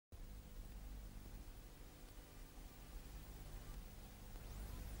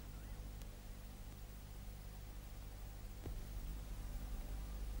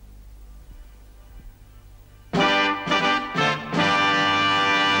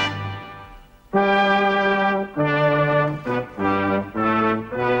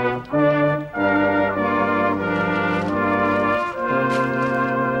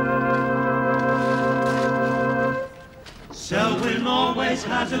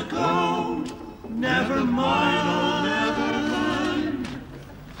has a go. Never mind, oh, never mind.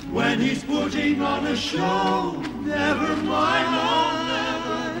 When he's putting on a show, never mind, oh,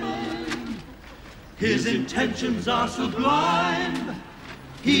 never mind. His intentions are sublime.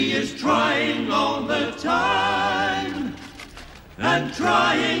 He is trying all the time. And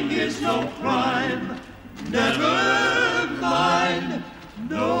trying is no crime. Never mind,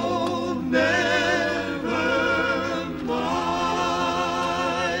 no, never mind.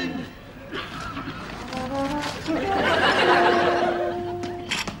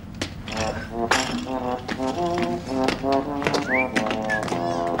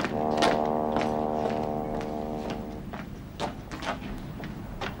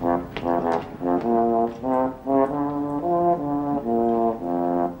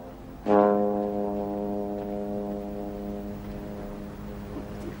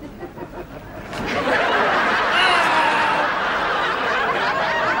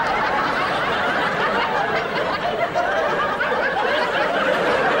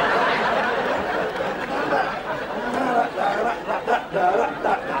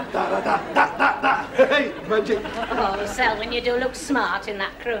 Magic. Oh, Selwyn, you do look smart in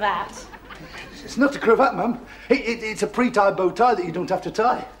that cravat. It's not a cravat, Mum. It's a pre-tie bow tie that you don't have to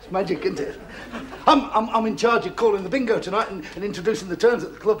tie. It's magic, isn't it? I'm in charge of calling the bingo tonight and introducing the turns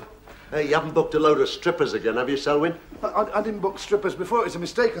at the club. Hey, you haven't booked a load of strippers again, have you, Selwyn? I didn't book strippers before. It was a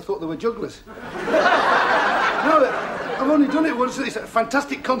mistake. I thought they were jugglers. No, I've only done it once. It's a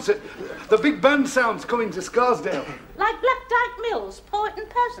fantastic concert. The big band sound's coming to Scarsdale. Like Black Dyke Mills, poet and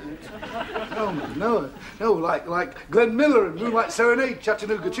peasant. No, like Glenn Miller and Moonlight Serenade,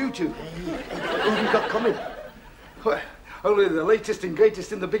 Chattanooga Choo Choo. Who have you got coming? Well, only the latest and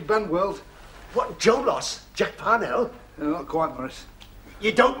greatest in the big band world. What, Joe Ross? Jack Parnell? No, not quite, Morris.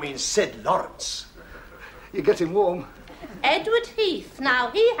 You don't mean Sid Lawrence? You're getting warm. Edward Heath,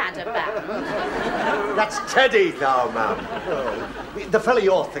 now he had a band. That's Ted Heath, now, ma'am. Oh. The fella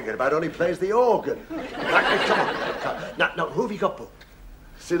you're thinking about only plays the organ. Right, come on. Now, who have you got booked?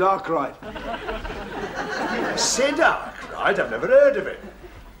 Sid Arkwright. Sid Arkwright? I've never heard of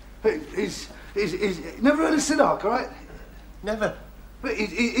him. He's never heard of Sid Arkwright? Never.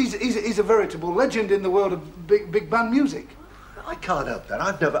 He's a veritable legend in the world of big band music. I can't help that.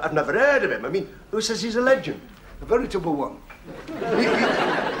 I've never heard of him. I mean, who says he's a legend? A veritable one.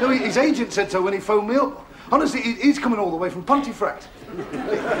 His agent said so when he phoned me up. Honestly, he's coming all the way from Pontefract.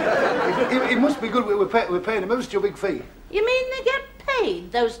 It must be good. We're paying him ever such a big fee. You mean they get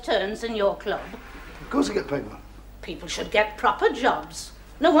paid, those turns in your club? Of course they get paid, man. People should get proper jobs.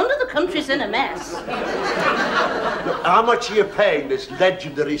 No wonder the country's in a mess. Look, how much are you paying this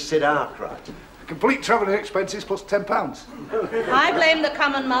legendary Sid Arkwright? Complete travelling expenses plus £10. I blame the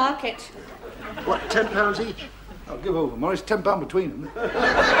common market. What, £10 each? I'll give over, Morris. £10 between them.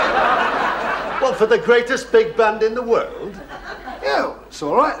 Well, for the greatest big band in the world? Yeah, well, it's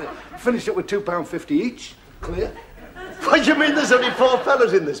all right. Finished up with £2.50 each. Clear. What do you mean there's only 4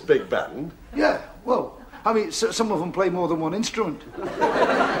 fellas in this big band? Yeah, well, I mean, some of them play more than one instrument.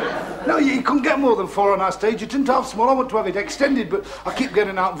 No, you couldn't get more than 4 on our stage. It isn't half small. I want to have it extended, but I keep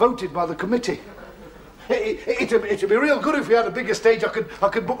getting outvoted by the committee. It'd be real good if we had a bigger stage. I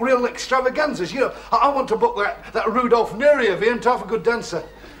could book real extravaganzas. You know, I want to book that Rudolph Nureyev. He ain't half a good dancer.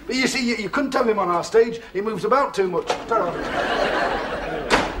 But you see, you couldn't have him on our stage. He moves about too much.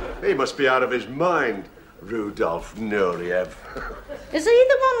 He must be out of his mind, Rudolph Nureyev. Is he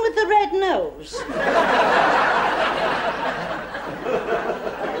the one with the red nose?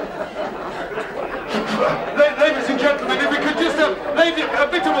 Ladies and gentlemen, if we could just a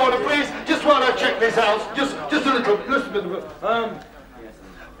bit of order, please, just while I check this house. Just a little bit of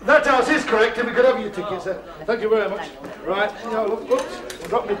that house is correct. If we could have your tickets, sir. Thank you very much. Right. No, look, oops,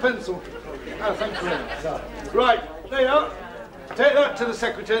 dropped my pencil. Oh, thank you very much. Right, there you are. Take that to the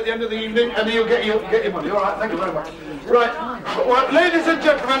secretary at the end of the evening, and he'll get your money. All right, thank you very much. Right, well, ladies and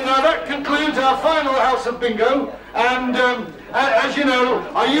gentlemen, now that concludes our final house of bingo. And as you know,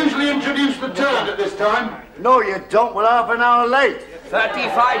 I usually introduce the turn at this time. No, you don't. We're half an hour late.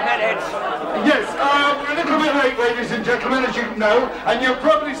 35 minutes. Yes, we're a little bit late, ladies and gentlemen, as you know, and you're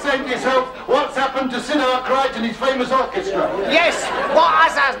probably saying to yourself, what's happened to Sid Arkwright and his famous orchestra? Yes, what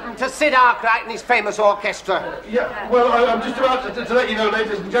has happened to Sid Arkwright and his famous orchestra? Yeah, well, I'm just about to let you know,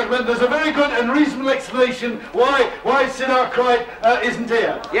 ladies and gentlemen, there's a very good and reasonable explanation why Sid Arkwright isn't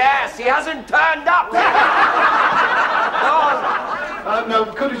here. Yes, he hasn't turned up. No,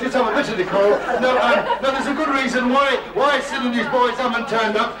 could you just have a bit of decorum? No, there's a good reason why Sid and his boys haven't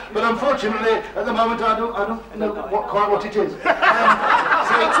turned up, but unfortunately, at the moment, I don't know quite what it is. So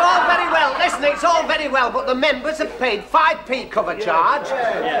it's all very well. Listen, it's all very well, but the members have paid 5p cover charge,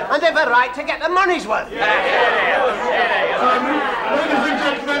 and they've a right to get their money's worth. Ladies and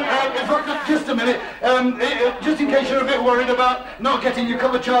gentlemen, if I could just a minute, just in case you're a bit worried about not getting your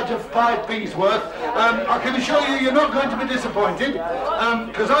cover charge of 5p's worth, I can assure you you're not going to be disappointed,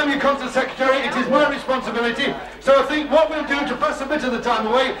 because I'm your concert secretary. It is my responsibility. So I think what we'll do to pass a bit of the time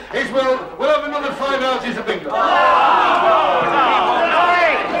away is we'll have another 5 houses of bingo.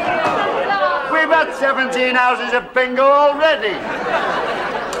 We've had 17 houses of bingo already.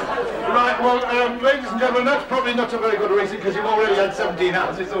 Right, well, ladies and gentlemen, that's probably not a very good reason because you've already had 17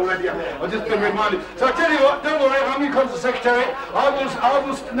 houses already. I've just been reminded. So I tell you what, don't worry, I'm your concert secretary. I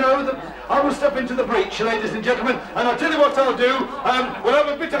will step into the breach, ladies and gentlemen, and I'll tell you what I'll do. We'll have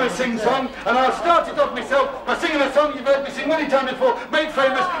a bit of a sing-song, and I'll start it off myself by singing a song you've heard me sing many times before, made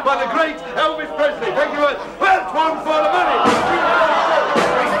famous by the great Elvis Presley. Thank you very much. Well, one for the money.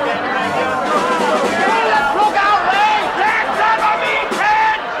 Look out, Ray! Let's have a meeting!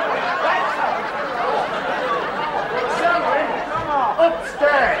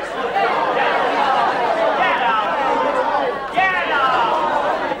 Upstairs.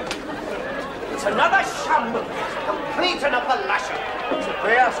 It's another shambles. Complete and upper lasher. It's a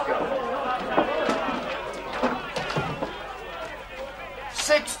fiasco.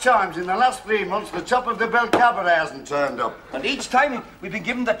 6 times in the last 3 months, the top of the bell cabaret hasn't turned up. And each time we've been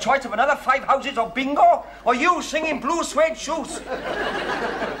given the choice of another 5 houses of bingo, or you singing blue suede shoes.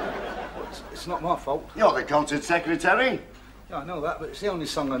 It's not my fault. You're the concert secretary. Yeah, I know that, but it's the only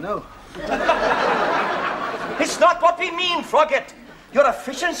song I know. It's not what we mean, Froggitt. Your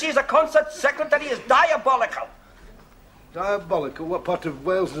efficiency as a concert secretary is diabolical. Diabolical? What part of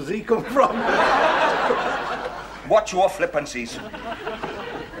Wales does he come from? Watch your flippancies. I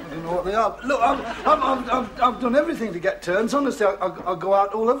don't know what they are. Look, I've done everything to get turns. Honestly, I'll go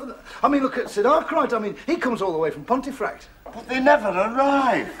out all over. I mean, look at Sid Arkwright. I mean, he comes all the way from Pontefract. But they never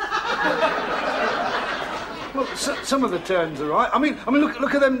arrive. Look, some of the turns are right. I mean,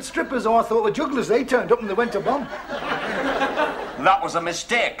 look at them strippers who I thought were jugglers. They turned up and they went to bomb. That was a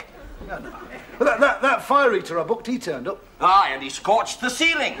mistake. Yeah, no. That fire eater I booked, he turned up. Aye, and he scorched the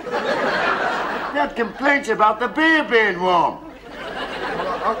ceiling. You had complaints about the beer being warm.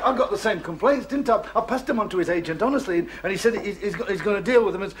 Well, I got the same complaints, didn't I? I passed them on to his agent, honestly, and he said he's going to deal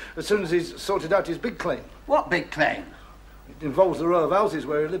with them as soon as he's sorted out his big claim. What big claim? It involves the row of houses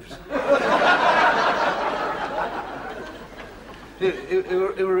where he lives. He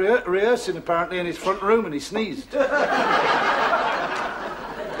was rehearsing, apparently, in his front room, and he sneezed.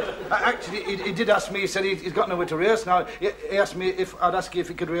 Actually, he did ask me, he said he's got nowhere to rehearse now. He asked me if I'd ask you if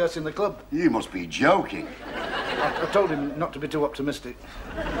he could rehearse in the club. You must be joking. I told him not to be too optimistic.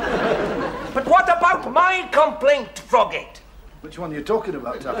 But what about my complaint, Froggitt? Which one are you talking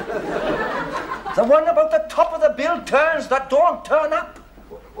about, Tuff? The one about the top of the bill turns that don't turn up.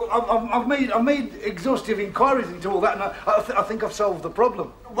 Well, I've made exhaustive inquiries into all that, and I think I've solved the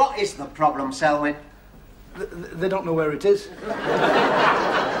problem. What is the problem, Selwyn? They don't know where it is.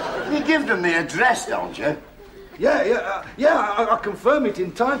 You give them the address, don't you? Yeah, I confirm it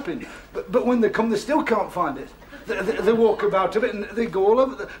in typing. But when they come, they still can't find it. They walk about a bit and they go all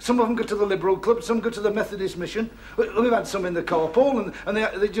over. Some of them go to the Liberal Club, some go to the Methodist Mission. We've had some in the Co-op Hall, and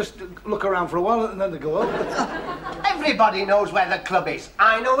they just look around for a while and then they go home. Everybody knows where the club is.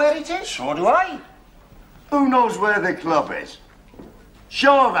 I know where it is. So do I. Who knows where the club is?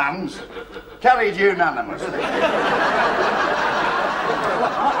 Show of hands. Carried unanimously.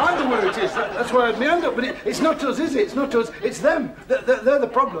 I know where it is. That's where I had my hand up. But it's not us, is it? It's not us. It's them. They're the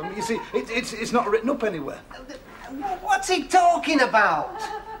problem. You see, it's not written up anywhere. What's he talking about?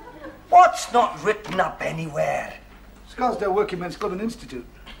 What's not written up anywhere? Scarsdale Working Men's Club and Institute.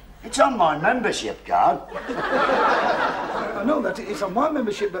 It's on my membership card. I know that. It's on my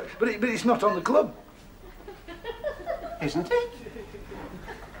membership, but it's not on the club. Isn't it?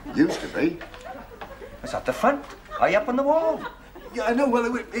 Used to be. It's at the front, high up on the wall. Yeah, I know.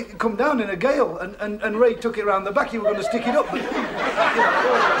 Well, it come down in a gale, and Ray took it round the back. He was going to stick it up, but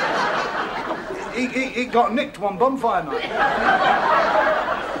it got nicked one bonfire night.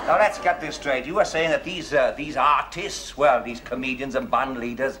 Now let's get this straight. You were saying that these artists, well, these comedians and band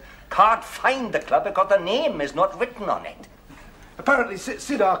leaders, can't find the club because the name is not written on it. Apparently,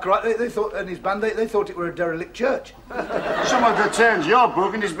 Sid Arkwright, they thought, and his band, they thought it were a derelict church. Some of the turns you're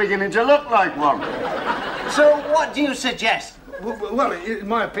booking is beginning to look like one. So what do you suggest? Well, in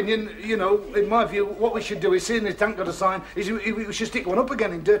my opinion, you know, in my view, what we should do is, seeing this tank got a sign, is we should stick one up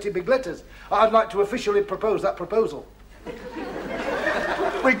again in dirty big letters. I'd like to officially propose that proposal.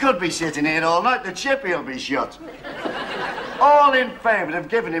 We could be sitting here all night. The chippy will be shut. All in favour of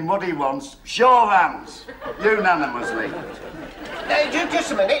giving him what he wants, show of hands. Unanimously.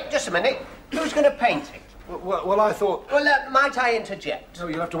 Just a minute. Who's going to paint it? Well, I thought... Well, might I interject? No,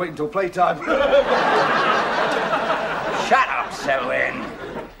 you'll have to wait until playtime. Shut up, Selwyn.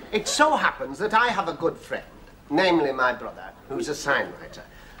 It so happens that I have a good friend, namely my brother, who's a sign writer.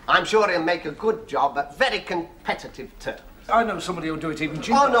 I'm sure he'll make a good job at very competitive terms. I know somebody who'll do it even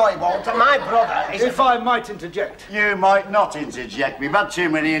cheaper. Oh, no, he won't. My brother is... If I might interject. You might not interject. We've had too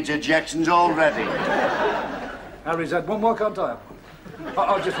many interjections already. Harry's had one more, can't I?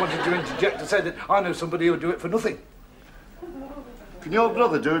 I just wanted to interject to say that I know somebody who'll do it for nothing. Can your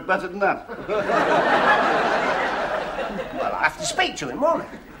brother do it better than that? Well, I have to speak to him, won't I?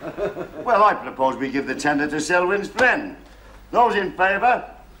 Well, I propose we give the tender to Selwyn's friend. Those in favour?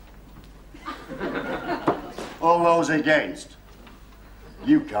 All those against?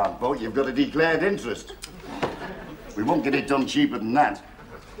 You can't vote, you've got a declared interest. We won't get it done cheaper than that.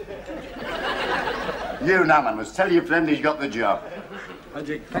 Unanimous. Tell your friend he's got the job.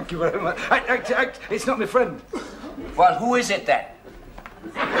 Magic, thank you very much. It's not my friend. Well, who is it then?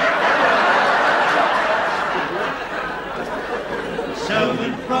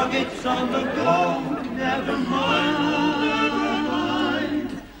 Selwyn Froggitt's on the go, never mind.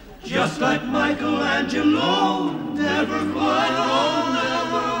 Just like Michelangelo, never mind, oh,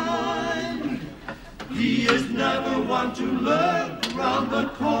 never mind. He is never one to lurk round the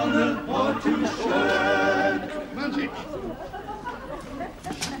corner or to shirk. Magic.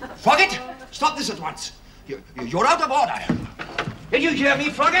 Froggitt, stop this at once. You're out of order. Did you hear me,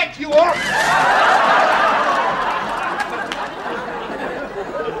 Froggitt? You are...